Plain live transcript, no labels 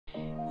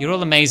You're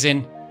all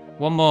amazing.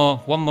 One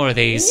more of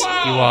these.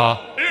 Wow. You are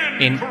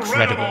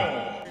incredible.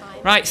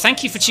 Right,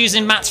 thank you for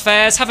choosing Matt's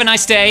Fairs. Have a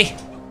nice day.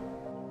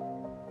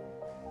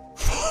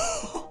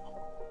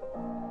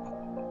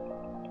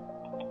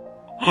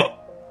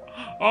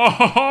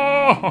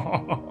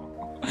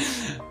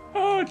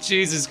 Oh,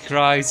 Jesus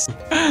Christ.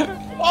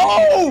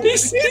 Oh!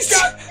 He's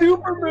got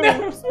super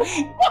moves!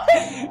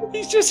 No.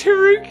 He's just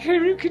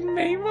Harukin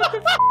main. What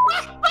the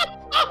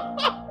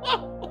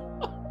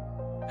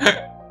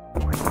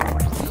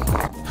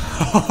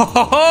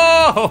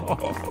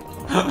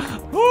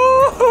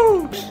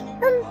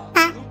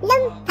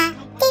Loompa,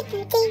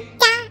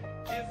 diddly-da.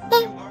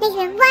 This is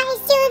why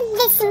you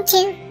listen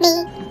to me.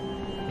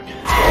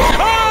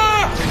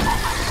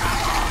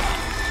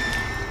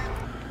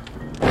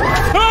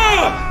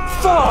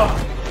 Fuck!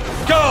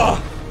 God!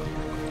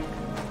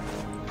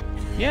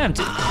 Yeah, I'm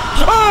doing.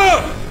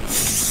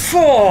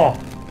 Four!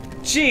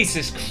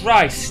 Jesus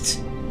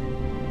Christ!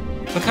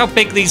 Look how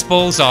big these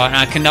balls are, and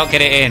I cannot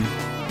get it in.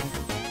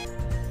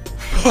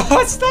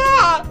 What's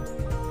that?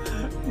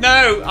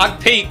 No, I've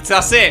peaked.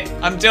 That's it.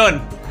 I'm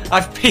done.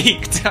 I've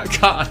peaked. I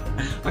can't.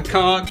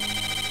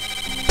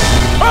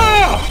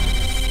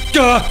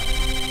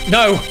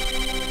 No.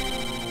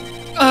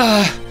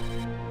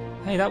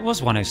 Hey, that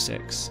was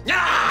 106.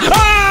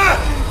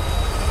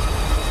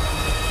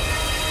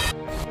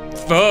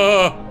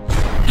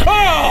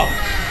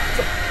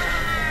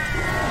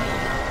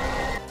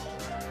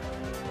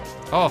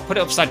 Oh, put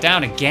it upside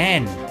down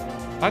again.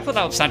 Why put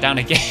that upside down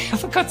again?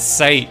 For God's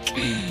sake.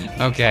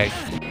 Okay.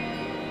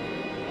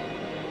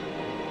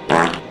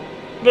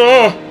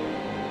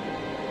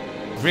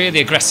 Really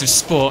aggressive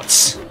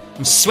sports.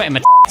 I'm sweating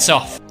my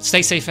off.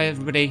 Stay safe,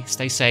 everybody.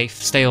 Stay safe.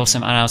 Stay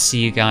awesome. And I'll see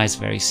you guys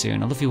very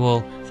soon. I love you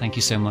all. Thank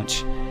you so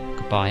much.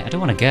 Goodbye. I don't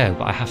want to go,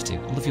 but I have to.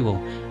 I love you all.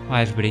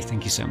 Bye, everybody.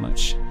 Thank you so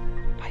much.